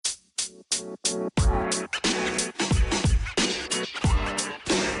You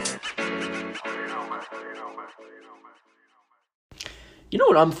know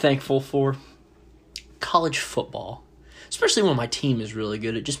what I'm thankful for? College football. Especially when my team is really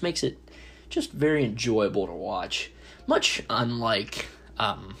good. It just makes it just very enjoyable to watch. Much unlike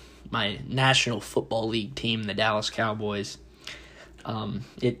my National Football League team, the Dallas Cowboys.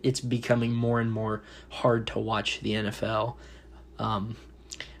 It's becoming more and more hard to watch the NFL.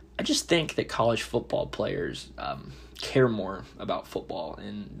 I just think that college football players care more about football,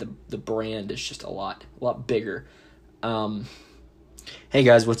 and the brand is just a lot bigger. Hey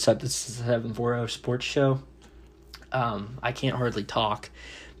guys, what's up? This is the 740 Sports Show. I can't hardly talk,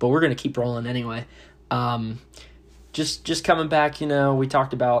 but we're going to keep rolling anyway. Just coming back, we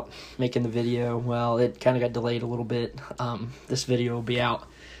talked about making the video. Well, it kind of got delayed a little bit. This video will be out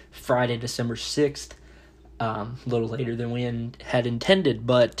Friday, December 6th, a little later than we had intended,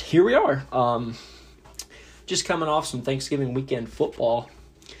 but here we are. Just coming off some Thanksgiving weekend football.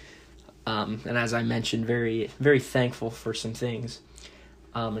 And as I mentioned, very, very thankful for some things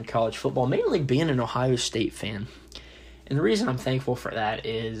in college football, mainly being an Ohio State fan. And the reason I'm thankful for that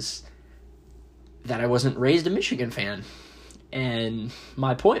is that I wasn't raised a Michigan fan. And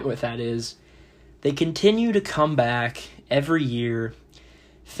my point with that is they continue to come back every year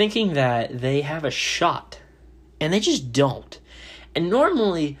thinking that they have a shot, and they just don't. And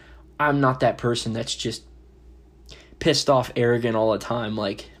normally, I'm not that person that's just pissed off, arrogant all the time,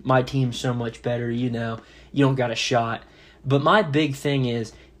 like, my team's so much better, you don't got a shot. But my big thing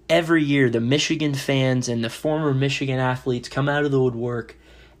is, every year, the Michigan fans and the former Michigan athletes come out of the woodwork,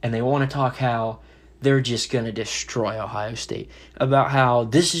 and they want to talk how they're just going to destroy Ohio State, about how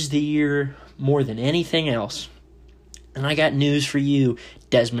this is the year more than anything else. And I got news for you,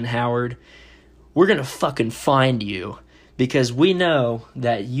 Desmond Howard. We're going to fucking find you, because we know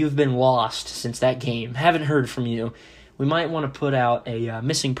that you've been lost since that game. Haven't heard from you. We might want to put out a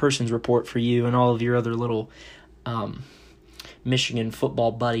missing persons report for you and all of your other little Michigan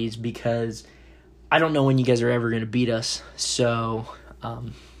football buddies, because I don't know when you guys are ever going to beat us. So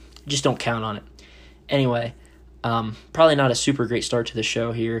just don't count on it. Anyway, probably not a super great start to the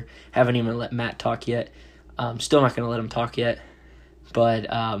show here. Haven't even let Matt talk yet. Still not going to let him talk yet. But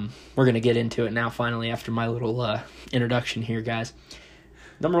we're going to get into it now, finally, after my little introduction here, guys.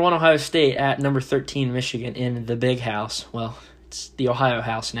 Number 1, Ohio State at number 13, Michigan in the big house. Well, it's the Ohio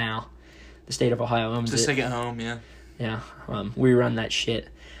house now. The state of Ohio owns it. It's the second home, yeah. Yeah, we run that shit.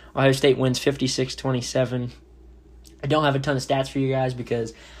 Ohio State wins 56-27. I don't have a ton of stats for you guys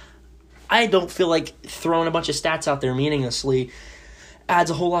because I don't feel like throwing a bunch of stats out there meaninglessly adds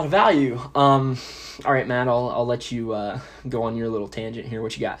a whole lot of value. All right, Matt, I'll let you go on your little tangent here.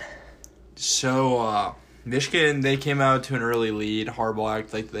 What you got? So, Michigan, they came out to an early lead. Harbaugh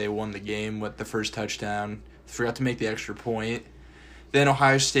acted like they won the game with the first touchdown. Forgot to make the extra point. Then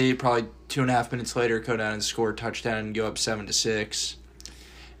Ohio State, probably 2.5 minutes later, go down and score a touchdown and go up 7-6.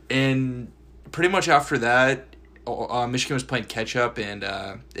 And pretty much after that, Michigan was playing catch up, and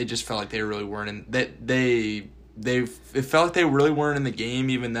it just felt like they really weren't in. It felt like they really weren't in the game,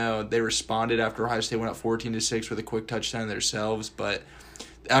 even though they responded after Ohio State went up 14-6 with a quick touchdown themselves. But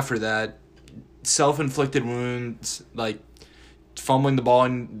after that, self-inflicted wounds, like fumbling the ball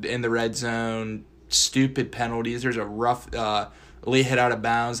in the red zone, stupid penalties. There's a rough late hit out of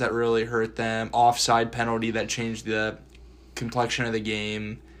bounds that really hurt them. Offside penalty that changed the complexion of the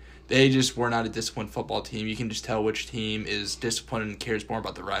game. They just were not a disciplined football team. You can just tell which team is disciplined and cares more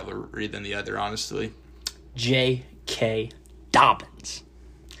about the rivalry than the other, honestly. J.K. Dobbins.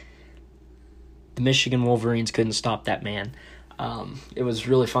 The Michigan Wolverines couldn't stop that man. It was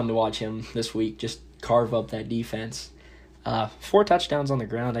really fun to watch him this week just carve up that defense. 4 touchdowns on the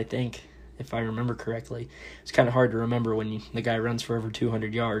ground, I think, if I remember correctly. It's kind of hard to remember when the guy runs for over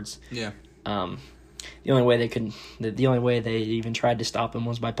 200 yards. Yeah. The only way they even tried to stop him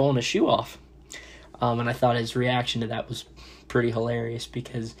was by pulling his shoe off. And I thought his reaction to that was pretty hilarious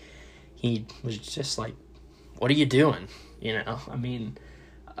because he was just like, "What are you doing?" I mean,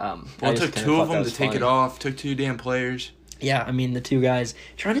 well, it took 2 of them to take it off. Took 2 damn players. Yeah, I mean, the 2 guys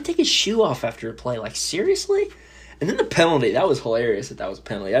trying to take his shoe off after a play. Like, seriously? And then the penalty. That was hilarious that was a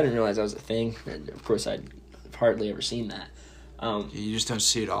penalty. I didn't realize that was a thing. And, of course, I've hardly ever seen that. You just don't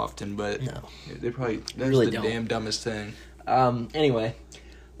see it often, but no. That's really the damn dumbest thing. Anyway,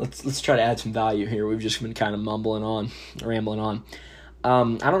 let's try to add some value here. We've just been kind of rambling on.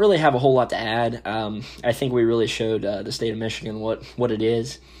 I don't really have a whole lot to add. I think we really showed the state of Michigan what it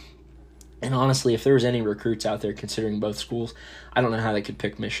is. And honestly, if there was any recruits out there considering both schools, I don't know how they could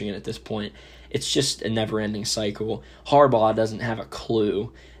pick Michigan at this point. It's just a never-ending cycle. Harbaugh doesn't have a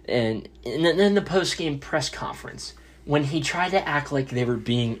clue. And then the post-game press conference, when he tried to act like they were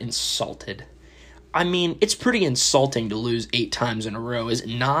being insulted. I mean, it's pretty insulting to lose 8 times in a row, is it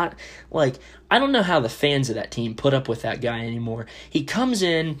not? Like, I don't know how the fans of that team put up with that guy anymore. He comes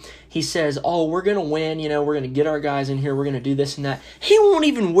in, he says, oh, we're going to win, we're going to get our guys in here, we're going to do this and that. He won't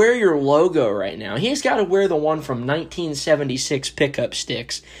even wear your logo right now. He's got to wear the one from 1976 pickup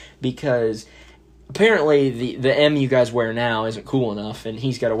sticks because apparently the M you guys wear now isn't cool enough, and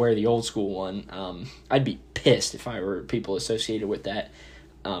he's got to wear the old school one. I'd be pissed if I were people associated with that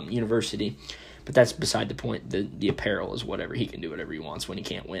university. But that's beside the point. The apparel is whatever. He can do whatever he wants when he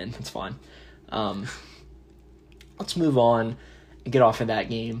can't win. That's fine. Let's move on and get off of that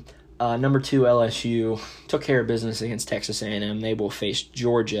game. Number 2, LSU took care of business against Texas A&M. They will face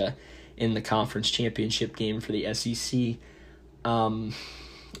Georgia in the conference championship game for the SEC.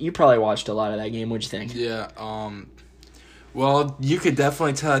 You probably watched a lot of that game. What'd you think? Yeah. Well, you could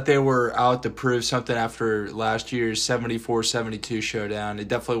definitely tell that they were out to prove something after last year's 74-72 showdown. It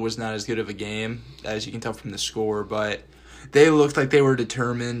definitely was not as good of a game, as you can tell from the score, but they looked like they were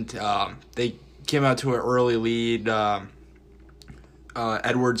determined. They came out to an early lead.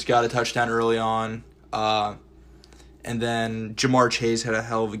 Edwards got a touchdown early on, and then Jamar Chase had a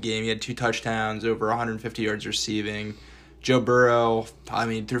hell of a game. He had 2 touchdowns, over 150 yards receiving. Joe Burrow,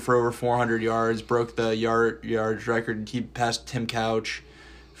 threw for over 400 yards, broke the yards record. He passed Tim Couch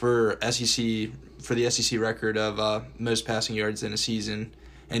for the SEC record of most passing yards in a season,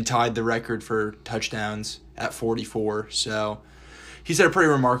 and tied the record for touchdowns at 44. So he's had a pretty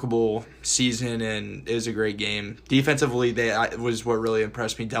remarkable season, and it was a great game. Defensively, was what really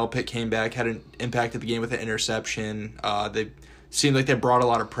impressed me. Delpit came back, impacted the game with an interception. They seemed like they brought a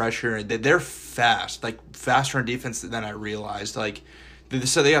lot of pressure, and they're fast, like faster on defense than I realized. Like,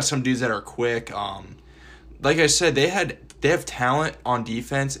 so they got some dudes that are quick. Like I said, they have talent on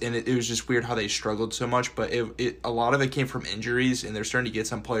defense, and it was just weird how they struggled so much. But a lot of it came from injuries, and they're starting to get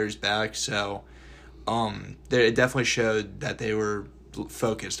some players back. So, it definitely showed that they were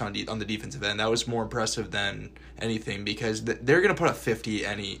focused on the defensive end. That was more impressive than anything because they're going to put up 50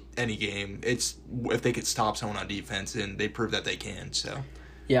 any game. It's if they could stop someone on defense, and they prove that they can. So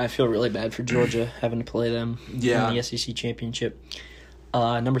yeah, I feel really bad for Georgia having to play them in the SEC championship.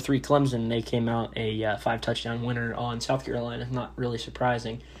 Number 3, Clemson, they came out a 5-touchdown winner on South Carolina. Not really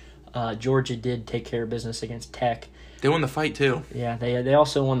surprising. Georgia did take care of business against Tech. They won the fight too. Yeah, they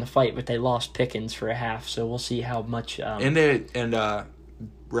also won the fight, but they lost Pickens for a half. So we'll see how much. And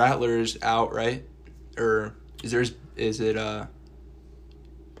Rattler's out, right? Or is it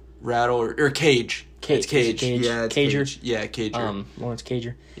Rattle or Cage? It's Cage. Yeah, it's Cager. Cage. Yeah, Cager. Lawrence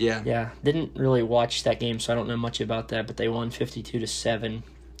Cager. Yeah. Yeah. Didn't really watch that game, so I don't know much about that. But they won 52-7.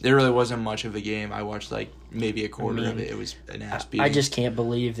 There really wasn't much of a game. I watched maybe a quarter of it. It was an ass beating. I just can't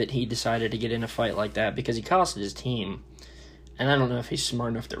believe that he decided to get in a fight like that because he costed his team. And I don't know if he's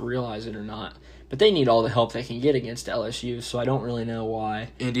smart enough to realize it or not. But they need all the help they can get against LSU, so I don't really know why.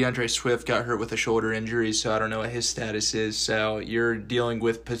 And DeAndre Swift got hurt with a shoulder injury, so I don't know what his status is. So you're dealing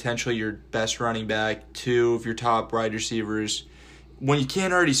with potentially your best running back, 2 of your top wide receivers, when you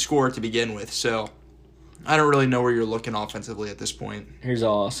can't already score to begin with. So I don't really know where you're looking offensively at this point. Here's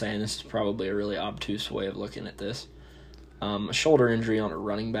all I'll say, and this is probably a really obtuse way of looking at this. A shoulder injury on a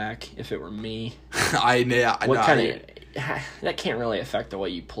running back, if it were me. That can't really affect the way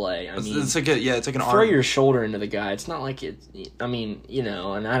you play. It's like an throw arm. your shoulder into the guy. It's not like and I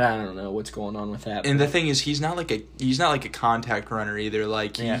don't know what's going on with that. And the thing is, he's not like a contact runner either.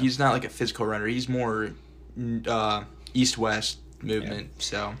 He's not like a physical runner. He's more east-west movement. Yeah.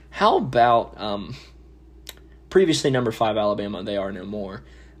 So how about previously number 5 Alabama? They are no more.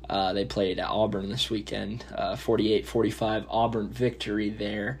 They played at Auburn this weekend. 48-45 Auburn victory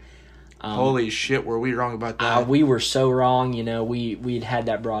there. Holy shit, were we wrong about that? We were so wrong. We'd had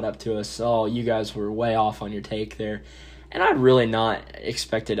that brought up to us. Oh, you guys were way off on your take there. And I'd really not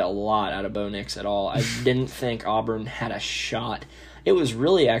expected a lot out of Bo Nix at all. I didn't think Auburn had a shot. It was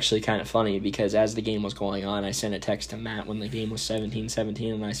really actually kind of funny because as the game was going on, I sent a text to Matt when the game was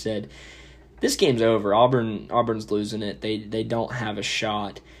 17-17, and I said, this game's over. Auburn's losing it. They don't have a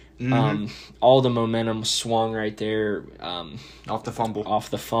shot. Mm-hmm. All the momentum swung right there. Off the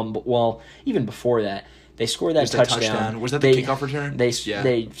fumble. Well, even before that, they scored that touchdown. Was that the kickoff return? They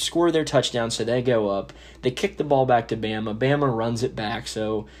score their touchdown, so they go up. They kick the ball back to Bama. Bama runs it back,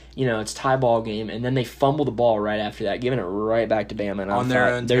 so it's tie ball game. And then they fumble the ball right after that, giving it right back to Bama. And on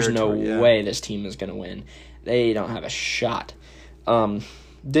their own there's no territory, way this team is going to win. They don't have a shot.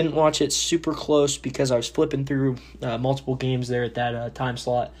 Didn't watch it super close because I was flipping through multiple games there at that time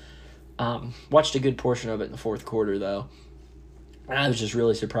slot. Watched a good portion of it in the fourth quarter, though. I was just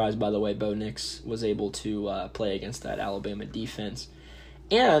really surprised by the way Bo Nix was able to play against that Alabama defense.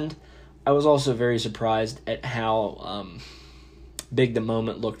 And I was also very surprised at how big the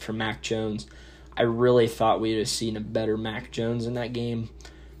moment looked for Mac Jones. I really thought we'd have seen a better Mac Jones in that game,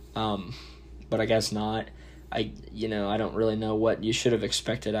 but I guess not. I don't really know what you should have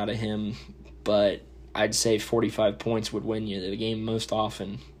expected out of him, but I'd say 45 points would win you the game most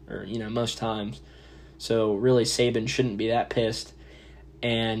often, or most times. So really, Saban shouldn't be that pissed.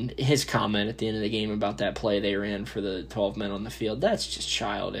 And his comment at the end of the game about that play they ran for the 12 men on the field, that's just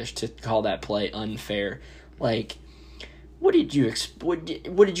childish to call that play unfair. Like, what did you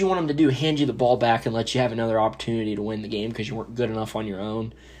want him to do? Hand you the ball back and let you have another opportunity to win the game because you weren't good enough on your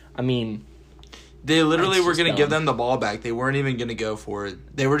own? I mean, they literally were going to give them the ball back. They weren't even going to go for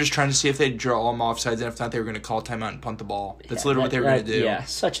it. They were just trying to see if they'd draw them offsides, and if not, they were going to call timeout and punt the ball. That's literally what they were going to do. Yeah,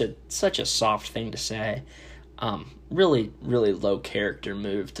 such a soft thing to say. Really, really low character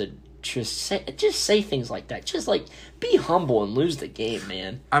move to just say things like that. Just be humble and lose the game,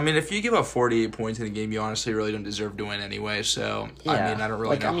 man. I mean, if you give up 48 points in the game, you honestly really don't deserve to win anyway. So yeah. I mean, I don't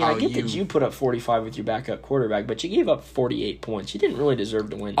really know how I get that you put up 45 with your backup quarterback, but you gave up 48 points. You didn't really deserve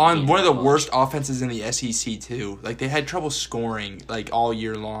to win. On one of the worst offenses in the SEC too. Like, they had trouble scoring all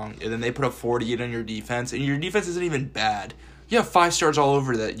year long, and then they put up 48 on your defense, and your defense isn't even bad. You have 5 stars all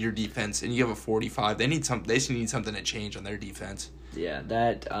over your defense, and you have a 45. They need something to change on their defense. Yeah,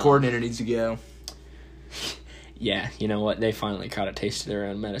 that coordinator needs to go. Yeah, you know what? They finally caught a taste of their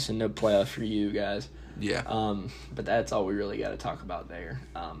own medicine. No playoff for you guys. Yeah. But that's all we really got to talk about there.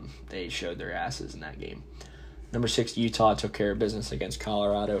 They showed their asses in that game. Number 6, Utah took care of business against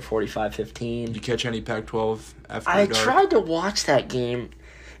Colorado, 45-15. Did you catch any Pac-12 after I dark? tried to watch that game,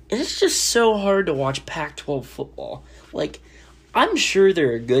 and it's just so hard to watch Pac-12 football. I'm sure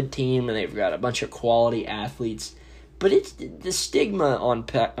they're a good team and they've got a bunch of quality athletes, but it's the stigma on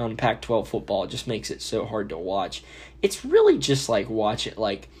Pac-12 football just makes it so hard to watch. It's really just watching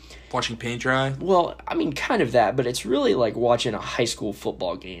paint dry. Well, I mean, kind of that, but it's really like watching a high school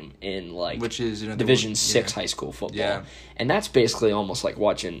football game in which is Division 6 high school football. Yeah. And that's basically almost like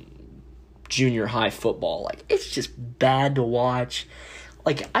watching junior high football. It's just bad to watch.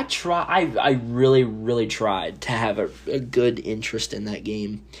 I really, really tried to have a good interest in that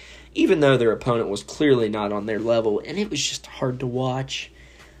game, even though their opponent was clearly not on their level, and it was just hard to watch.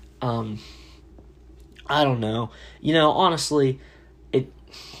 I don't know. Honestly,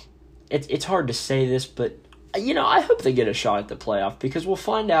 it's hard to say this, but, I hope they get a shot at the playoff, because we'll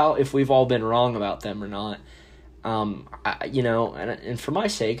find out if we've all been wrong about them or not. And for my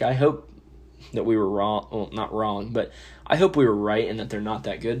sake, I hope that we were wrong. Well, not wrong, but I hope we were right and that they're not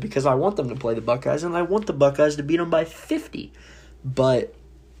that good, because I want them to play the Buckeyes and I want the Buckeyes to beat them by 50. But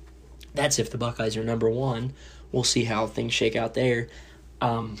that's if the Buckeyes are number 1. We'll see how things shake out there.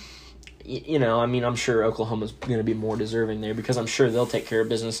 I'm sure Oklahoma's going to be more deserving there, because I'm sure they'll take care of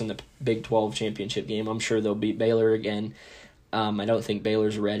business in the Big 12 championship game. I'm sure they'll beat Baylor again. I don't think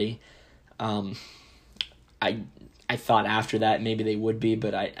Baylor's ready. I thought after that maybe they would be,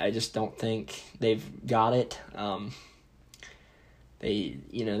 but I just don't think they've got it. They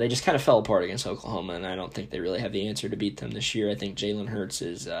just kind of fell apart against Oklahoma, and I don't think they really have the answer to beat them this year. I think Jalen Hurts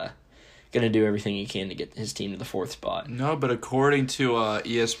is going to do everything he can to get his team to the 4th spot. No, but according to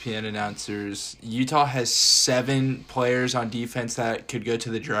ESPN announcers, Utah has 7 players on defense that could go to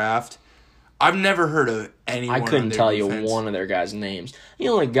the draft. I've never heard of anyone I couldn't on their tell defense. you one of their guys' names. The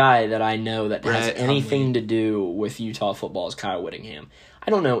only guy that I know that has Brett anything Hundley. to do with Utah football is Kyle Whittingham.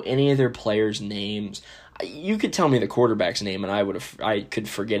 I don't know any of their players' names. You could tell me the quarterback's name, and I could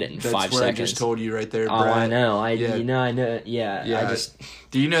forget it in 5 seconds. That's what I just told you right there, Brett. Oh, I know. I know. Yeah.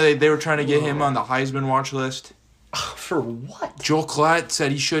 Do you know they were trying to get him on the Heisman watch list? For what? Joel Klatt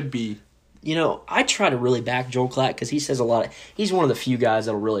said he should be. I try to really back Joel Klatt because he says a lot. He's one of the few guys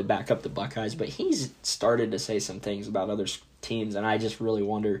that'll really back up the Buckeyes, but he's started to say some things about other teams, and I just really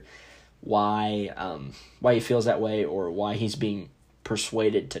wonder why he feels that way, or why he's being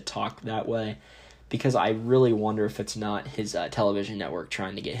persuaded to talk that way. Because I really wonder if it's not his television network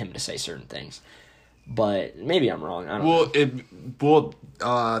trying to get him to say certain things. But maybe I'm wrong. I don't know.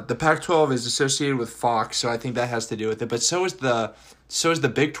 The Pac-12 is associated with Fox, so I think that has to do with it. But so is the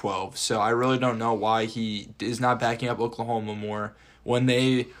Big 12. So I really don't know why he is not backing up Oklahoma more. When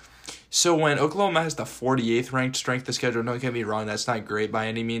Oklahoma has the 48th ranked strength of schedule, don't get me wrong, that's not great by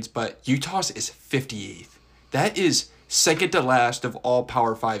any means, but Utah's is 58th. That is second to last of all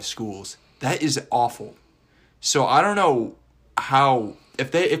Power 5 schools. That is awful. So I don't know how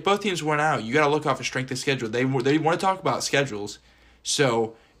if both teams went out, you got to look off a strength of schedule. They want to talk about schedules.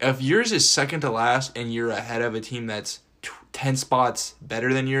 So if yours is second to last and you're ahead of a team that's 10 spots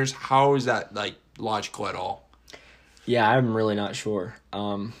better than yours. How is that like logical at all? Yeah, I'm really not sure.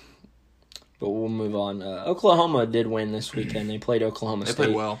 But we'll move on. Oklahoma did win this weekend. They played Oklahoma State. They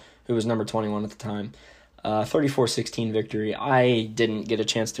played well. Who was number 21 at the time. 34-16 victory. I didn't get a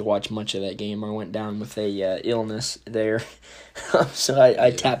chance to watch much of that game. I went down with a illness there. So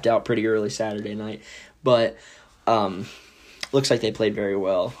I tapped out pretty early Saturday night. But looks like they played very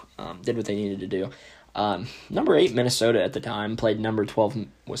well. Did what they needed to do. Number 8 Minnesota at the time played number 12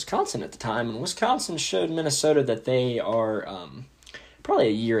 Wisconsin at the time. And Wisconsin showed Minnesota that they are probably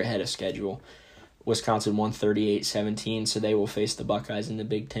a year ahead of schedule. Wisconsin won 38-17, so they will face the Buckeyes in the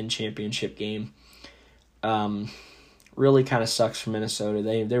Big Ten championship game. Really kind of sucks for Minnesota.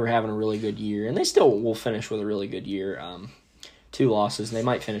 They were having a really good year, and they still will finish with a really good year. 2 losses, and they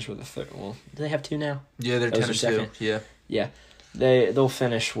might finish with a third. Well, do they have 2 now? Yeah, they're 10-2. Yeah. They'll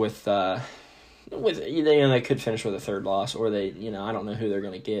finish with they could finish with a third loss, or I don't know who they're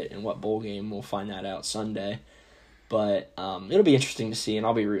going to get and what bowl game. We'll find that out Sunday. But it'll be interesting to see, and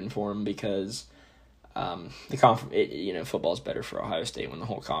I'll be rooting for them because football is better for Ohio State when the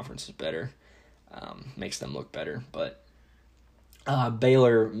whole conference is better. Makes them look better. But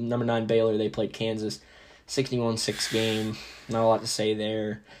Baylor, number 9 Baylor, they played Kansas, 61-6 game. Not a lot to say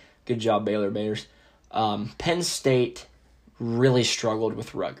there. Good job, Baylor Bears. Penn State really struggled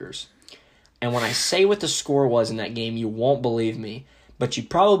with Rutgers. And when I say what the score was in that game, you won't believe me. But you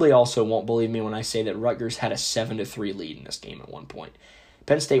probably also won't believe me when I say that Rutgers had a 7-3 lead in this game at one point.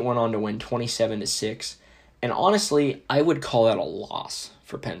 Penn State went on to win 27-6. And honestly, I would call that a loss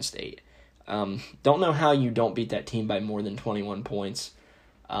for Penn State. Don't know how you don't beat that team by more than 21 points.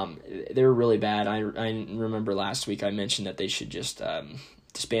 They're really bad. I remember last week I mentioned that they should just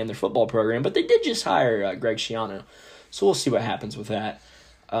disband their football program, but they did just hire Greg Schiano. So we'll see what happens with that.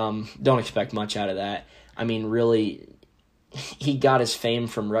 Don't expect much out of that. I mean, really, he got his fame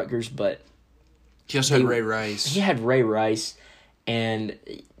from Rutgers, but he also had Ray Rice. He had Ray Rice, and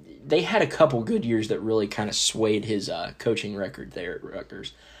they had a couple good years that really kind of swayed his coaching record there at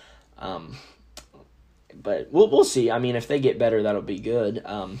Rutgers. But we'll see. I mean, if they get better, that'll be good.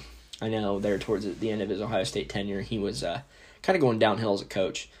 I know there towards the end of his Ohio State tenure, he was kind of going downhill as a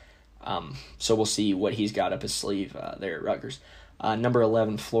coach. So we'll see what he's got up his sleeve there at Rutgers. Number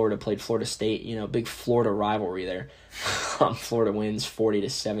 11, Florida played Florida State. Big Florida rivalry there. Florida wins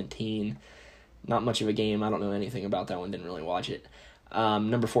 40-17. Not much of a game. I don't know anything about that one. Didn't really watch it.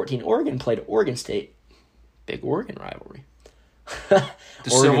 Number 14, Oregon played Oregon State. Big Oregon rivalry.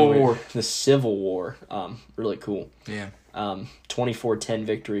 Civil War. The Civil War. Really cool. Yeah. 24-10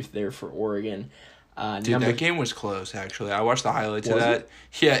 victory there for Oregon. That game was close, actually. I watched the highlights of that. It?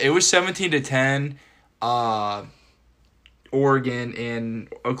 Yeah, it was 17-10. Oregon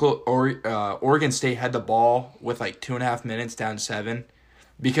and Oregon State had the ball with like 2.5 minutes, down 7,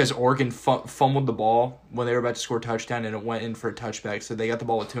 because Oregon fumbled the ball when they were about to score a touchdown, and it went in for a touchback. So they got the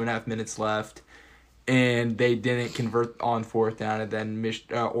ball with 2.5 minutes left, and they didn't convert on 4th down. And then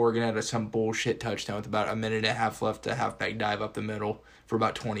Oregon had some bullshit touchdown with about 1.5 minutes left, a halfback dive up the middle for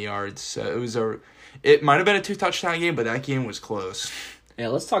about 20 yards. So it might have been a 2-touchdown game, but that game was close. Yeah,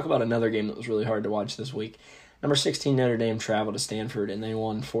 let's talk about another game that was really hard to watch this week. Number 16, Notre Dame traveled to Stanford, and they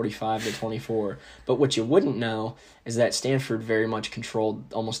won 45-24. But what you wouldn't know is that Stanford very much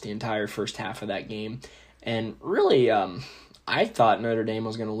controlled almost the entire first half of that game. And really, I thought Notre Dame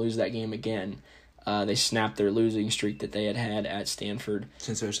was going to lose that game again. They snapped their losing streak that they had at Stanford.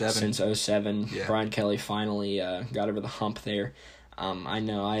 Since 07. Since 07. Yeah. Brian Kelly finally got over the hump there. I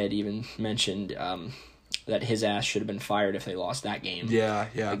know I had even mentioned that his ass should have been fired if they lost that game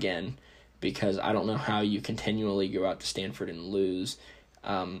again. Because I don't know how you continually go out to Stanford and lose.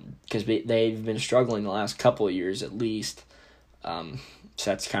 Because they've been struggling the last couple of years at least. So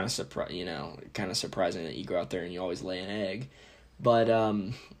that's kind of surprising that you go out there and you always lay an egg. But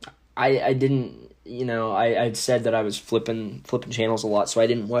I didn't, I'd said that I was flipping channels a lot, so I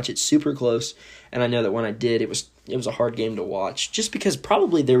didn't watch it super close. And I know that when I did, it was a hard game to watch, just because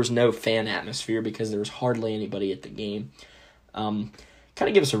probably there was no fan atmosphere because there was hardly anybody at the game. Kind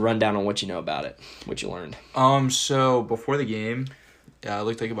of give us a rundown on what you know about it, what you learned. So before the game, it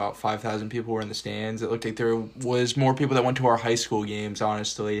looked like about 5,000 people were in the stands. It looked like there was more people that went to our high school games,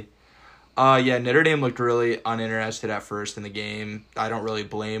 honestly. Notre Dame looked really uninterested at first in the game. I don't really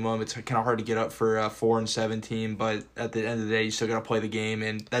blame them. It's kind of hard to get up for a 4-7 team, but at the end of the day, you still got to play the game,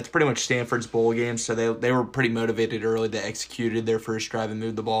 and that's pretty much Stanford's bowl game, so they were pretty motivated early. They executed their first drive and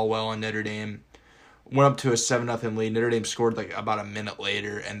moved the ball well on Notre Dame. Went up to a 7-0 lead. Notre Dame scored like about a minute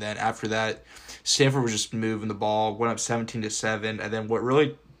later, and then after that, Stanford was just moving the ball. Went up 17-7, and then what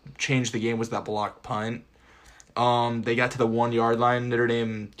really changed the game was that blocked punt. They got to the 1 yard line. Notre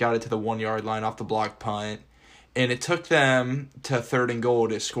Dame got it to the 1 yard line off the block punt. And it took them to 3rd and goal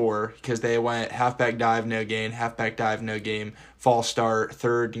to score because they went halfback dive, no gain, halfback dive, no gain, false start,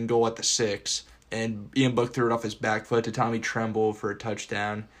 3rd and goal at the 6. And Ian Book threw it off his back foot to Tommy Tremble for a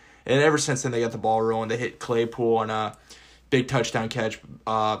touchdown. And ever since then, they got the ball rolling. They hit Claypool on a big touchdown catch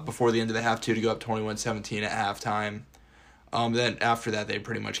before the end of the half, too, to go up 21-17 at halftime. Then after that, they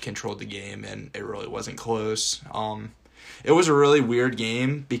pretty much controlled the game, and it really wasn't close. It was a really weird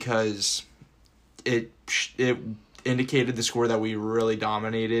game because it indicated the score that we really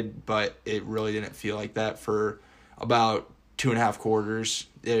dominated, but it really didn't feel like that for about 2.5 quarters.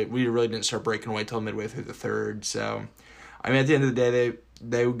 We really didn't start breaking away until midway through the third. So, I mean, at the end of the day,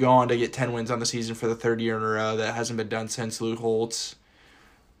 they would go on to get 10 wins on the season for the 3rd year in a row. That hasn't been done since Lou Holtz.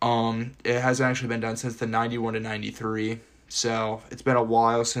 It hasn't actually been done since the 91-93. So, it's been a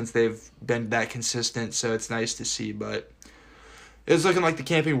while since they've been that consistent, so it's nice to see, but it's looking like the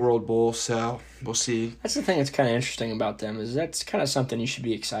Camping World Bowl, so we'll see. That's the thing that's kind of interesting about them is that's kind of something you should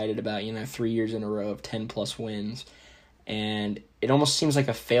be excited about, 3 years in a row of 10-plus wins. And it almost seems like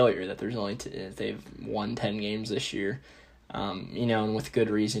a failure that there's only they've won 10 games this year. And with good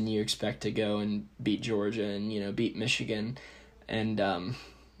reason you expect to go and beat Georgia and, beat Michigan. And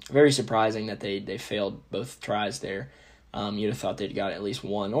very surprising that they failed both tries there. You'd have thought they'd got at least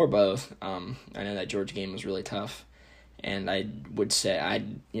one or both. I know that Georgia game was really tough. And I would say,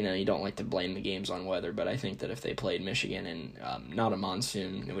 you don't like to blame the games on weather, but I think that if they played Michigan and not a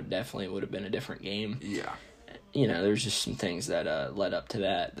monsoon, it would have been a different game. Yeah. There's just some things that led up to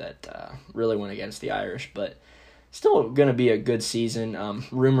that really went against the Irish, but still going to be a good season.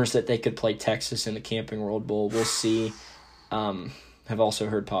 Rumors that they could play Texas in the Camping World Bowl, we'll see. Have also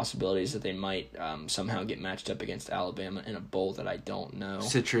heard possibilities that they might somehow get matched up against Alabama in a bowl that I don't know.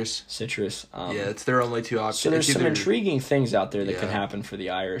 Citrus. Yeah, it's their only two options. So there's some intriguing things out there that could happen for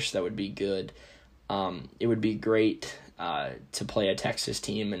the Irish that would be good. It would be great to play a Texas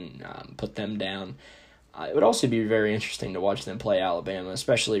team and put them down. It would also be very interesting to watch them play Alabama,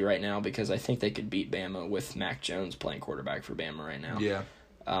 especially right now because I think they could beat Bama with Mac Jones playing quarterback for Bama right now. Yeah.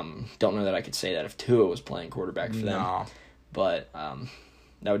 Don't know that I could say that if Tua was playing quarterback for them. No. But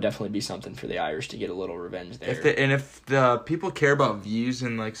that would definitely be something for the Irish to get a little revenge there. If the people care about views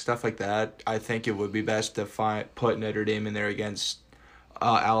and stuff like that, I think it would be best to put Notre Dame in there against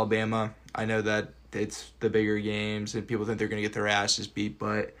Alabama. I know that it's the bigger games and people think they're going to get their asses beat,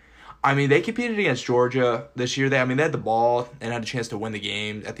 but I mean, they competed against Georgia this year. They had the ball and had a chance to win the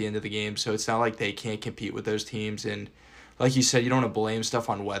game at the end of the game, so it's not like they can't compete with those teams. And like you said, you don't want to blame stuff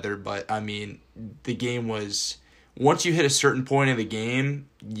on weather, but I mean, the game was, once you hit a certain point in the game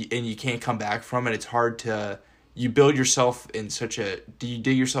and you can't come back from it, it's hard to, you dig yourself such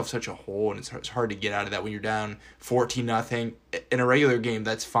a hole, and it's hard to get out of that when you're down 14-0. In a regular game,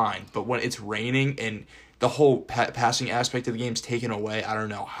 that's fine, but when it's raining and the whole passing aspect of the game's taken away, I don't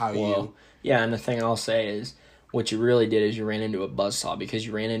know how you... Yeah, and the thing I'll say is what you really did is you ran into a buzzsaw because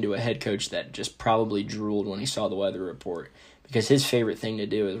you ran into a head coach that just probably drooled when he saw the weather report because his favorite thing to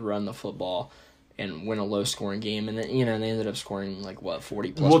do is run the football and win a low-scoring game. And then, they ended up scoring,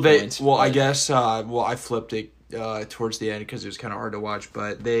 40-plus points. I guess, I flipped it towards the end because it was kind of hard to watch,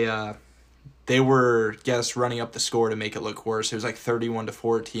 but they were, running up the score to make it look worse. It was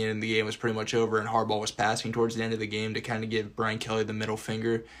 31-14, and the game was pretty much over, and Harbaugh was passing towards the end of the game to kind of give Brian Kelly the middle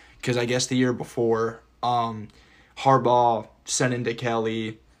finger. Because I guess the year before, Harbaugh sent into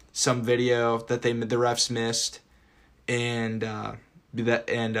Kelly some video that the refs missed, and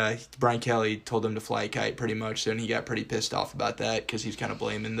Brian Kelly told him to fly a kite pretty much, and he got pretty pissed off about that because he's kind of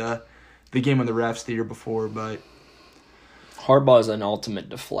blaming the game on the refs the year before, but... Harbaugh is an ultimate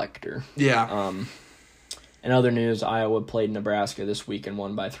deflector. Yeah. In other news, Iowa played Nebraska this week and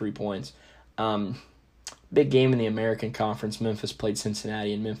won by 3 points. Big game in the American Conference. Memphis played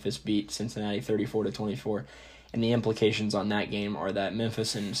Cincinnati, and Memphis beat Cincinnati 34-24. And the implications on that game are that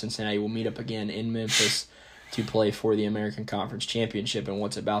Memphis and Cincinnati will meet up again in Memphis to play for the American Conference Championship. And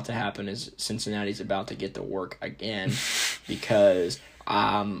what's about to happen is Cincinnati's about to get to work again because,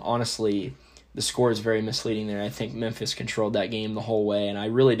 honestly, the score is very misleading there. I think Memphis controlled that game the whole way, and I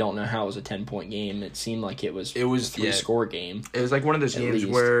really don't know how it was a 10-point game. It seemed like it was a 3-score game. It was like one of those games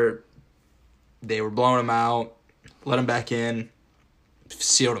where they were blowing them out, let them back in,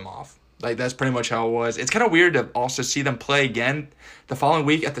 sealed them off. That's pretty much how it was. It's kind of weird to also see them play again the following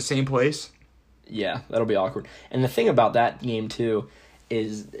week at the same place. Yeah, that'll be awkward. And the thing about that game, too,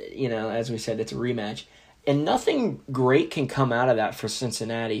 is, as we said, it's a rematch. And nothing great can come out of that for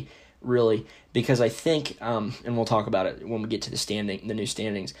Cincinnati, really, because I think, and we'll talk about it when we get to the new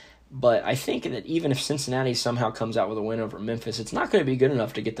standings, But I think that even if Cincinnati somehow comes out with a win over Memphis, it's not going to be good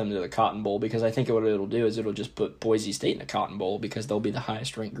enough to get them to the Cotton Bowl, because I think what it'll do is it'll just put Boise State in the Cotton Bowl because they'll be the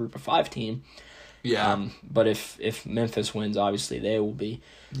highest ranked Group of 5 team. Yeah. But if Memphis wins, obviously they will be.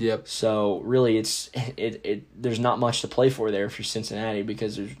 Yep. So really, there's not much to play for there for Cincinnati,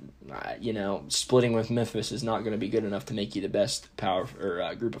 because there's splitting with Memphis is not going to be good enough to make you the best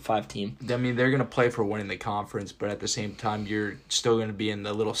Group of 5 team. I mean, they're going to play for winning the conference, but at the same time, you're still going to be in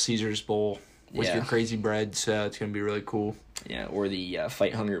the Little Caesars Bowl with your crazy bread, so it's going to be really cool. Yeah, or the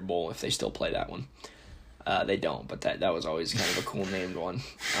Fight Hunger Bowl if they still play that one. They don't, but that was always kind of a cool named one.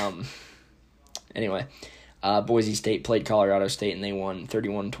 Anyway, Boise State played Colorado State, and they won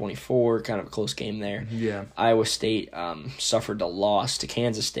 31-24, kind of a close game there. Yeah. Iowa State suffered a loss to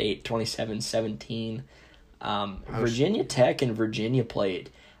Kansas State, 27-17. Virginia Tech and Virginia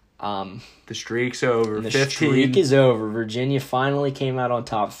played. The streak's over. The 15. streak is over. Virginia finally came out on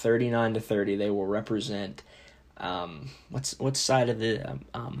top, 39-30. They will represent what side of the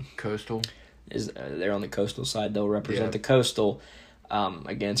Coastal? They're on the Coastal side. They'll represent the Coastal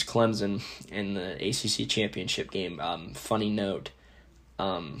against Clemson in the ACC championship game. Funny note,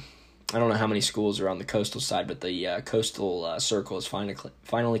 I don't know how many schools are on the Coastal side, but the Coastal Circle is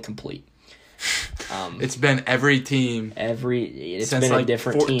finally complete. It's been every team. It's since been a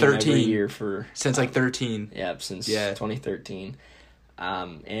different team 13, every year since 13. Yeah, since 2013.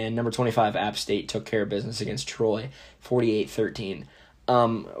 And number 25, App State took care of business against Troy, 48-13.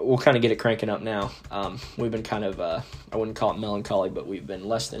 We'll kind of get it cranking up now. We've been kind of, I wouldn't call it melancholy, but we've been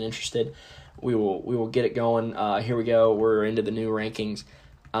less than interested. We will get it going. Here we go. We're into the new rankings.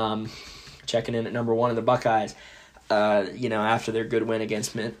 Checking in at number 1 of the Buckeyes. After their good win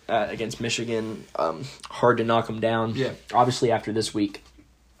against Michigan, hard to knock them down. Yeah. Obviously, after this week,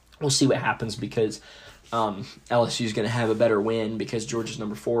 we'll see what happens, because LSU is going to have a better win because Georgia's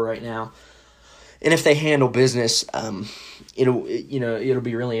number 4 right now. And if they handle business, it'll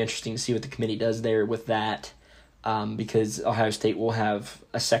be really interesting to see what the committee does there with that, because Ohio State will have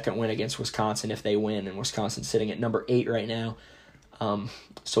a second win against Wisconsin if they win, and Wisconsin's sitting at number 8 right now.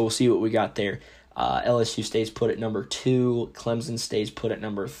 So we'll see what we got there. LSU stays put at number 2, Clemson stays put at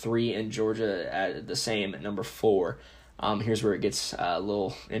number 3, and Georgia at the same at number 4. Here's where it gets a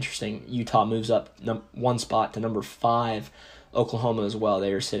little interesting. Utah moves up 1 spot to number 5. Oklahoma as well.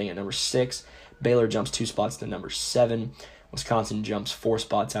 They are sitting at number 6. Baylor jumps 2 spots to number 7. Wisconsin jumps 4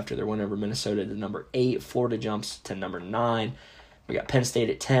 spots after their win over Minnesota to number 8. Florida jumps to number 9. We got Penn State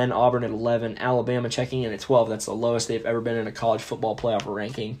at 10, Auburn at 11, Alabama checking in at 12. That's the lowest they've ever been in a college football playoff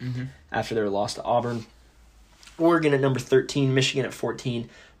ranking after their loss to Auburn. Oregon at number 13, Michigan at 14,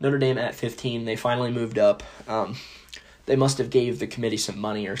 Notre Dame at 15. They finally moved up. They must have gave the committee some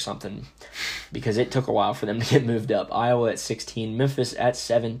money or something, because it took a while for them to get moved up. Iowa at 16, Memphis at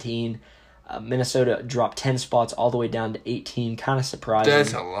 17. Minnesota dropped 10 spots all the way down to 18. Kind of surprising.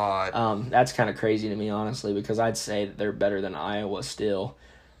 That's a lot. That's kind of crazy to me, honestly, because I'd say that they're better than Iowa still.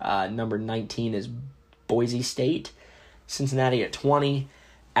 Number 19 is Boise State. Cincinnati at 20.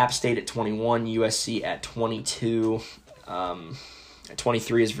 App State at 21. USC at 22. At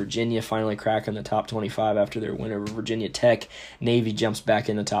 23 is Virginia, finally cracking the top 25 after their win over Virginia Tech. Navy jumps back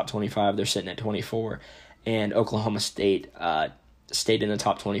in the top 25. They're sitting at 24. And Oklahoma State stayed in the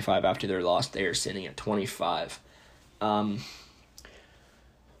top 25 after their loss. They are sitting at 25. Where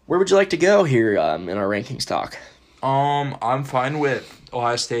would you like to go here in our rankings talk? I'm fine with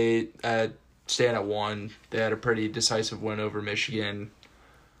Ohio State staying at 1. They had a pretty decisive win over Michigan.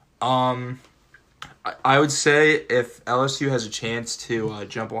 I would say if LSU has a chance to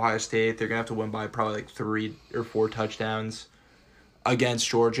jump Ohio State, they're going to have to win by probably like 3 or 4 touchdowns against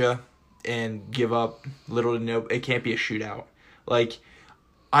Georgia and give up little to no. It can't be a shootout.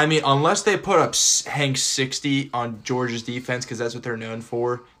 Unless they put up hang 60 on Georgia's defense, because that's what they're known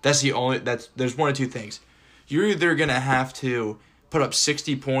for. There's one of 2 things. You're either going to have to put up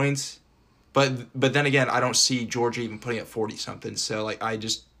 60 points, but then again, I don't see Georgia even putting up 40-something. So, I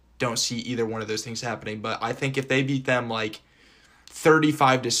just don't see either one of those things happening. But I think if they beat them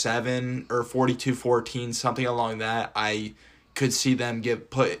 35-7 or 42-14, something along that, I could see them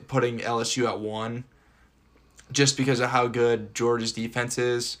putting LSU at 1, just because of how good Georgia's defense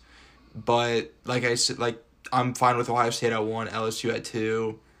is. But like I said, I'm fine with Ohio State at 1, LSU at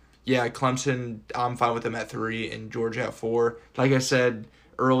 2. Yeah, Clemson, I'm fine with them at 3, and Georgia at 4. Like I said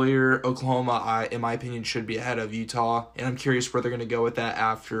earlier, Oklahoma, in my opinion, should be ahead of Utah, and I'm curious where they're going to go with that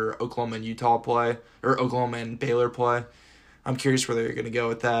after Oklahoma and Utah play, or Oklahoma and Baylor play. I'm curious where they're going to go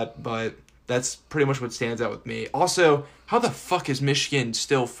with that, but that's pretty much what stands out with me. Also, how the fuck is Michigan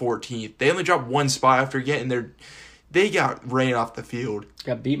still 14th? They only dropped 1 spot after getting They got ran off the field.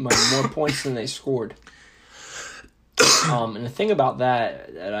 Got beaten by more points than they scored. And the thing about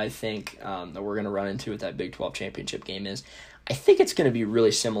that I think that we're going to run into with that Big 12 championship game is I think it's going to be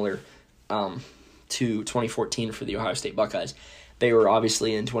really similar to 2014 for the Ohio State Buckeyes. They were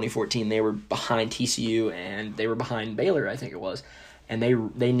obviously in 2014, they were behind TCU and they were behind Baylor, I think it was. And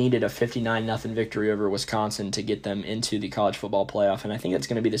they needed a 59-0 victory over Wisconsin to get them into the college football playoff. And I think it's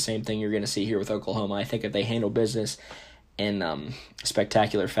going to be the same thing you're going to see here with Oklahoma. I think if they handle business in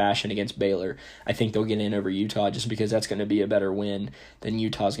spectacular fashion against Baylor, I think they'll get in over Utah just because that's going to be a better win than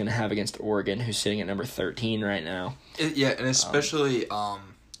Utah's going to have against Oregon, who's sitting at number 13 right now. And especially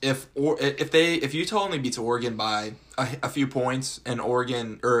if Utah only beats Oregon by a few points and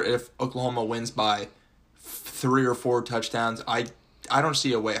if Oklahoma wins by 3 or 4 touchdowns, I don't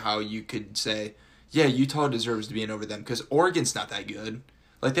see a way how you could say, yeah, Utah deserves to be in over them because Oregon's not that good.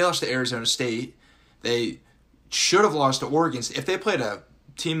 Like, they lost to Arizona State. They should have lost to Oregon. If they played a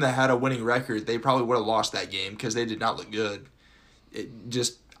team that had a winning record, they probably would have lost that game because they did not look good.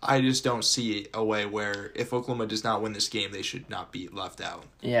 I just don't see a way where if Oklahoma does not win this game, they should not be left out.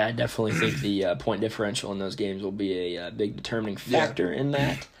 Yeah, I definitely think the point differential in those games will be a big determining factor in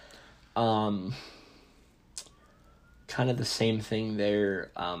that. Kind of the same thing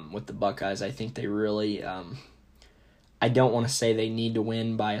there with the Buckeyes. I think they really I don't want to say they need to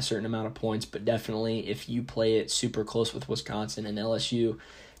win by a certain amount of points, but definitely if you play it super close with Wisconsin and LSU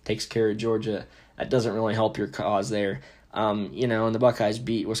takes care of Georgia, that doesn't really help your cause there. And the Buckeyes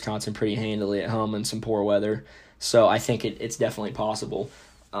beat Wisconsin pretty handily at home in some poor weather, so I think it's definitely possible.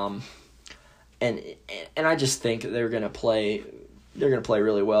 And I just think they're gonna play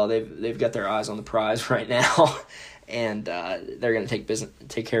really well. They've got their eyes on the prize right now. And they're going to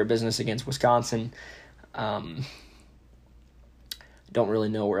take care of business against Wisconsin. Don't really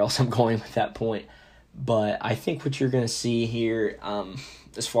know where else I'm going with that point. But I think what you're going to see here,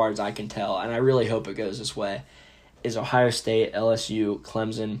 as far as I can tell, and I really hope it goes this way, is Ohio State, LSU,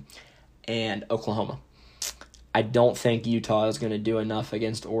 Clemson, and Oklahoma. I don't think Utah is going to do enough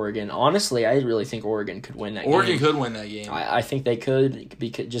against Oregon. Honestly, I really think Oregon could win that game. Oregon could win that game. I think they could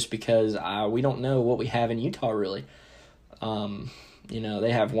just because we don't know what we have in Utah, really.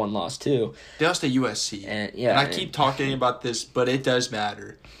 They have one loss, too. They lost to USC. And I keep talking about this, but it does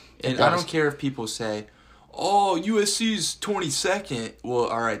matter. And I don't care if people say, oh, USC's 22nd. Well,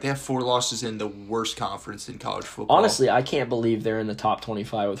 all right, they have 4 losses in the worst conference in college football. Honestly, I can't believe they're in the top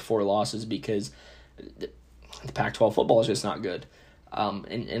 25 with 4 losses because the Pac-12 football is just not good.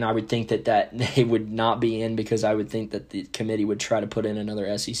 And I would think that they would not be in because I would think that the committee would try to put in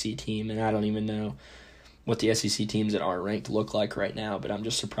another SEC team, and I don't even know what the SEC teams that aren't ranked look like right now, but I'm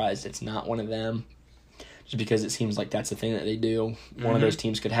just surprised it's not one of them just because it seems like that's the thing that they do. Mm-hmm. One of those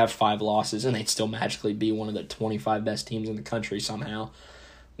teams could have 5 losses and they'd still magically be one of the 25 best teams in the country somehow,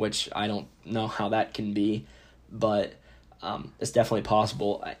 which I don't know how that can be, but it's definitely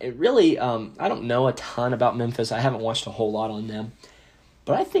possible. It really, I don't know a ton about Memphis. I haven't watched a whole lot on them,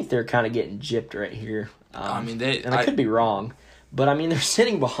 but I think they're kind of getting gypped right here. And I could be wrong, but they're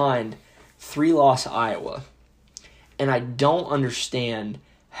sitting behind 3-loss Iowa, and I don't understand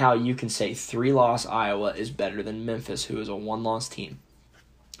how you can say 3-loss Iowa is better than Memphis, who is a 1-loss team.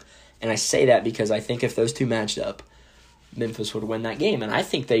 And I say that because I think if those two matched up, Memphis would win that game, and I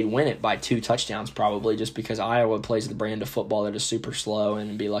think they'd win it by 2 touchdowns probably just because Iowa plays the brand of football that is super slow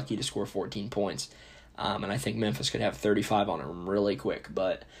and be lucky to score 14 points. And I think Memphis could have 35 on them really quick,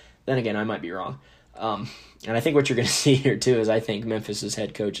 but then again, I might be wrong. And I think what you're going to see here, too, is I think Memphis's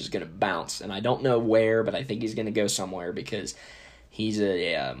head coach is going to bounce. And I don't know where, but I think he's going to go somewhere because he's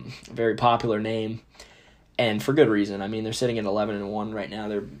a very popular name, and for good reason. They're sitting at 11-1 right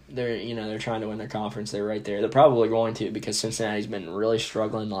now. They're trying to win their conference. They're right there. They're probably going to because Cincinnati's been really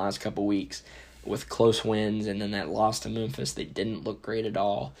struggling the last couple weeks with close wins, and then that loss to Memphis, they didn't look great at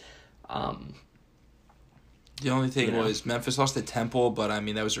all. The only thing was Memphis lost to Temple, but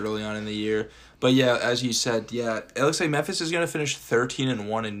that was early on in the year. But yeah, as you said, it looks like Memphis is going to finish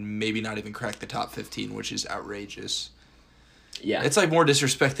 13-1 and maybe not even crack the top 15, which is outrageous. Yeah, it's like more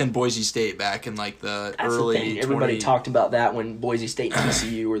disrespect than Boise State back in like the early. The thing. Everybody talked about that when Boise State and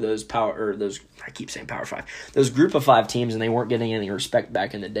TCU were those I keep saying Power 5, those Group of 5 teams, and they weren't getting any respect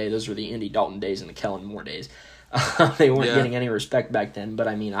back in the day. Those were the Andy Dalton days and the Kellen Moore days. They weren't getting any respect back then. But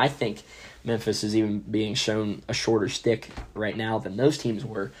I think Memphis is even being shown a shorter stick right now than those teams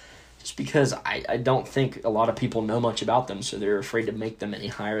were. Just because I don't think a lot of people know much about them, so they're afraid to make them any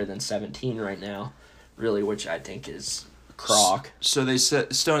higher than 17 right now, really, which I think is crock. So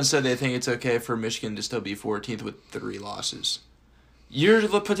Stone said they think it's okay for Michigan to still be 14th with 3 losses. You're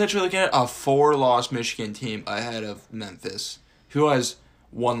potentially looking at a 4-loss Michigan team ahead of Memphis, who has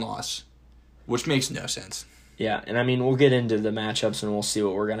 1 loss, which makes no sense. Yeah, and I mean, we'll get into the matchups and we'll see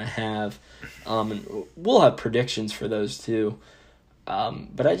what we're going to have. And we'll have predictions for those too.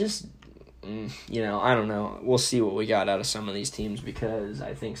 But I just, I don't know. We'll see what we got out of some of these teams because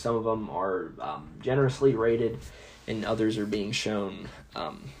I think some of them are generously rated and others are being shown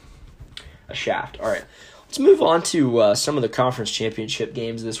a shaft. All right, let's move on to some of the conference championship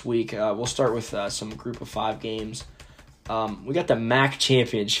games this week. We'll start with some group of 5 games. We got the MAC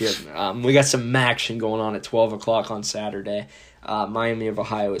championship. We got some action going on at 12 o'clock on Saturday. Miami of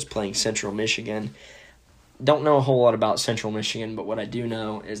Ohio is playing Central Michigan. Don't know a whole lot about Central Michigan, but what I do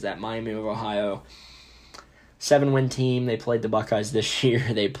know is that Miami of Ohio, 7-win team. They played the Buckeyes this year.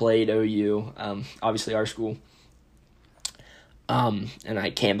 They played OU, obviously our school. And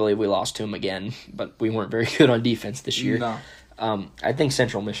I can't believe we lost to them again, but we weren't very good on defense this year. No. I think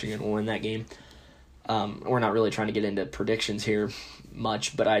Central Michigan will win that game. We're not really trying to get into predictions here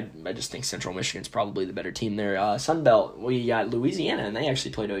much, but I just think Central Michigan's probably the better team there. Sun Belt, we got Louisiana, and they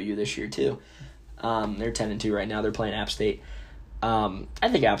actually played OU this year too. They're 10-2 right now. They're playing App State. I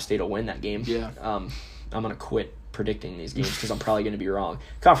think App State will win that game. Yeah. I'm gonna quit predicting these games because I'm probably gonna be wrong.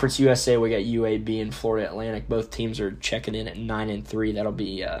 Conference USA, we got UAB and Florida Atlantic. Both teams are checking in at 9-3. That'll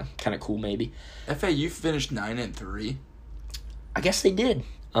be kind of cool, maybe. FAU finished 9-3. I guess they did.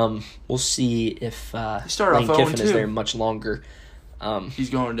 We'll see if started Lane off Kiffin 0-2. is there much longer. He's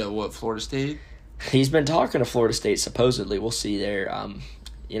going to, Florida State? He's been talking to Florida State, supposedly. We'll see there.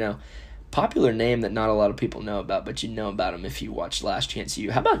 Popular name that not a lot of people know about, but you know about him if you watched Last Chance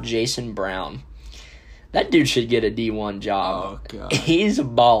U. How about Jason Brown? That dude should get a D1 job. Oh, God. He's a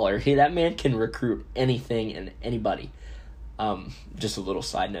baller. That man can recruit anything and anybody. Just a little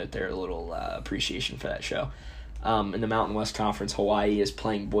side note there, a little appreciation for that show. In the Mountain West Conference, Hawaii is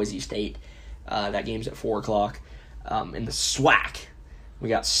playing Boise State. That game's at 4 o'clock. In the SWAC, we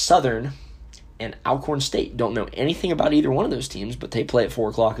got Southern and Alcorn State. Don't know anything about either one of those teams, but they play at 4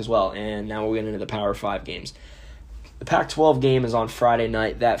 o'clock as well. And now we'll get into the Power 5 games. The Pac-12 game is on Friday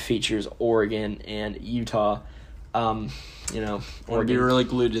night. That features Oregon and Utah. I'll be really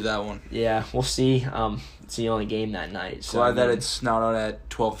glued to that one. Yeah, we'll see. It's the only game that night. So, Glad that it's not on at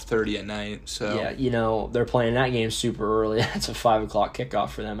 12:30 at night. So yeah, they're playing that game super early. It's a 5 o'clock kickoff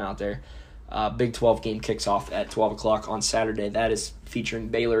for them out there. Big 12 game kicks off at 12 o'clock on Saturday. That is featuring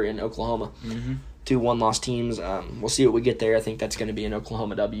Baylor in Oklahoma. Mm-hmm. 2 one-loss teams. We'll see what we get there. I think that's going to be an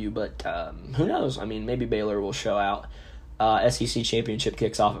Oklahoma W, but who knows? I mean, maybe Baylor will show out. SEC Championship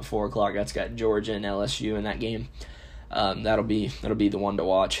kicks off at 4 o'clock. That's got Georgia and LSU in that game. That'll be the one to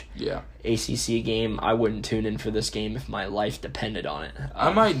watch. Yeah. ACC game, I wouldn't tune in for this game if my life depended on it.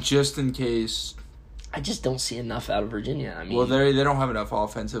 I might just in case. I just don't see enough out of Virginia. I mean, well, they don't have enough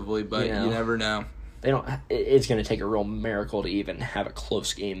offensively, but you never know. They don't. It's going to take a real miracle to even have a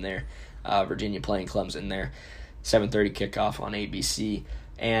close game there. Virginia playing Clemson there, 7:30 kickoff on ABC.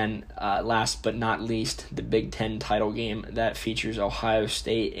 And last but not least, the Big Ten title game that features Ohio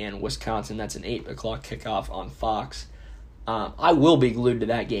State and Wisconsin. That's an 8 o'clock kickoff on Fox. I will be glued to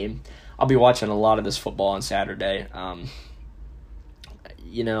that game. I'll be watching a lot of this football on Saturday.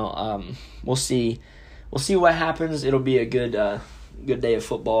 We'll see. We'll see what happens. It'll be a good day of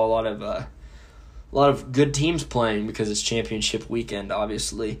football. A lot of good teams playing because it's championship weekend,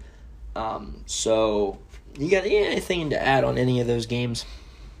 obviously. So you got anything to add on any of those games?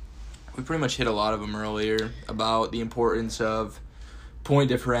 We pretty much hit a lot of them earlier about the importance of point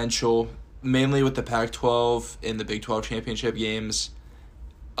differential, mainly with the Pac-12 and the Big 12 championship games.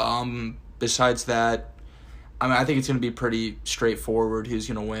 Besides that, I think it's going to be pretty straightforward who's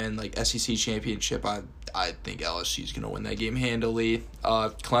going to win. Like SEC championship, I think LSU's going to win that game handily.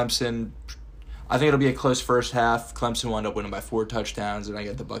 Clemson, I think it'll be a close first half. Clemson will end up winning by 4 touchdowns, and I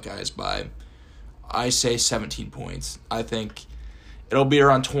get the Buckeyes by, I say, 17 points. I think it'll be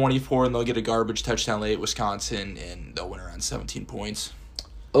around 24, and they'll get a garbage touchdown late, Wisconsin, and they'll win around 17 points.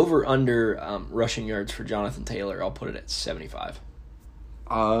 Over under rushing yards for Jonathan Taylor, I'll put it at 75.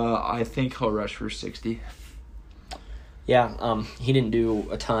 I think he'll rush for 60. Yeah, he didn't do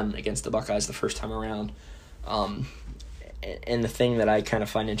a ton against the Buckeyes the first time around. And the thing that I kind of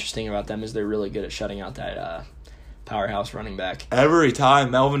find interesting about them is they're really good at shutting out that powerhouse running back. Every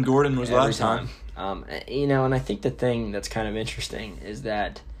time. Melvin Gordon was Every last time. And I think the thing that's kind of interesting is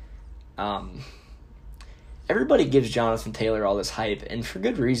that everybody gives Jonathan Taylor all this hype, and for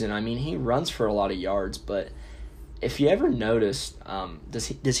good reason. I mean, he runs for a lot of yards, but if you ever noticed,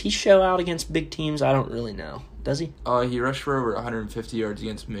 does he show out against big teams? I don't really know. does he? He rushed for over 150 yards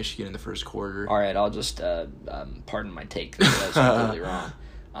against Michigan in the first quarter. All right, I'll just pardon my take. That's completely wrong.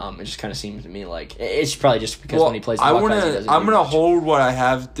 It just kind of seems to me like it's probably just because when he plays the Buckeyes, he doesn't I'm do gonna much. hold what I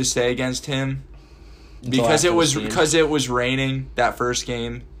have to say against him because it was raining that first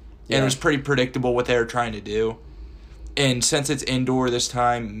game, and it was pretty predictable what they were trying to do. And since it's indoor this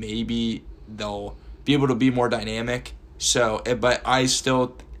time, maybe they'll be able to be more dynamic. So, but I just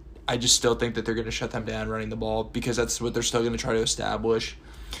still think that they're going to shut them down running the ball because that's what they're still going to try to establish.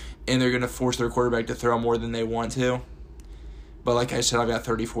 And they're going to force their quarterback to throw more than they want to. But like I said, I've got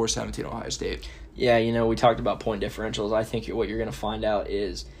 34-17 Ohio State. Yeah, we talked about point differentials. I think what you're going to find out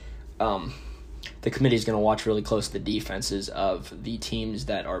is the committee is going to watch really close the defenses of the teams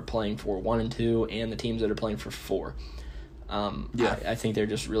that are playing for 1 and 2 and the teams that are playing for 4. I think they're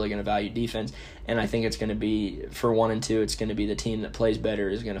just really going to value defense, and I think it's going to be for 1 and 2. It's going to be the team that plays better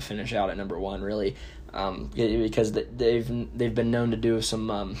is going to finish out at number 1, really, because they've been known to do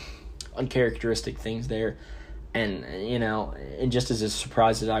some uncharacteristic things there, and and just as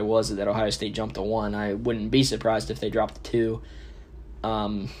surprised as I was that Ohio State jumped to 1, I wouldn't be surprised if they dropped to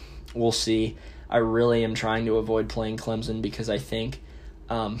 2. We'll see. I really am trying to avoid playing Clemson because I think,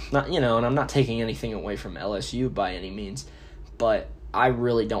 and I'm not taking anything away from LSU by any means. But I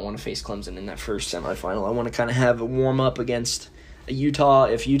really don't want to face Clemson in that first semifinal. I want to kind of have a warm-up against Utah.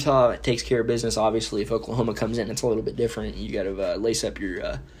 If Utah takes care of business, obviously, if Oklahoma comes in, it's a little bit different. You got to lace up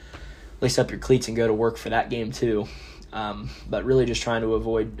your cleats and go to work for that game too. But really just trying to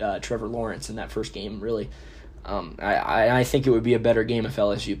avoid Trevor Lawrence in that first game, really. I think it would be a better game if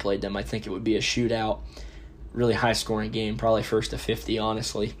LSU played them. I think it would be a shootout, really high-scoring game, probably first to 50,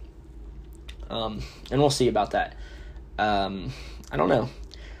 honestly. And we'll see about that. I don't know.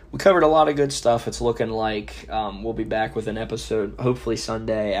 We covered a lot of good stuff. It's looking like we'll be back with an episode hopefully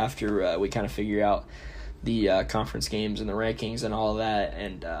Sunday after we kind of figure out the conference games and the rankings and all of that.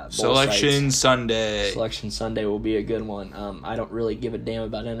 And Selection Sunday. Selection Sunday will be a good one. I don't really give a damn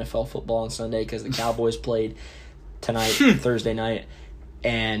about NFL football on Sunday because the Cowboys played tonight, Thursday night,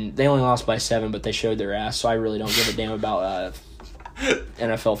 and they only lost by 7, but they showed their ass. So I really don't give a damn about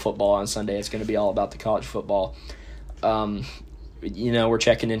NFL football on Sunday. It's going to be all about the college football. We're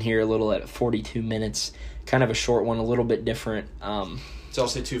checking in here a little at 42 minutes, kind of a short one, a little bit different. It's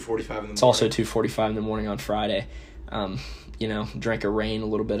also 2:45 in the morning. It's also 2:45 in the morning on Friday. Drank a rain a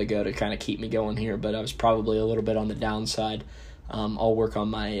little bit ago to kind of keep me going here, but I was probably a little bit on the downside. I'll work on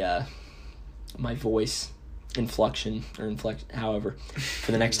my my voice inflection, however,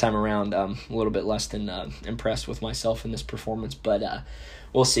 for the next time around. I'm a little bit less than impressed with myself in this performance, but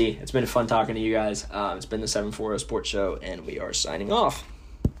we'll see. It's been fun talking to you guys. It's been the 740 Sports Show, and we are signing off.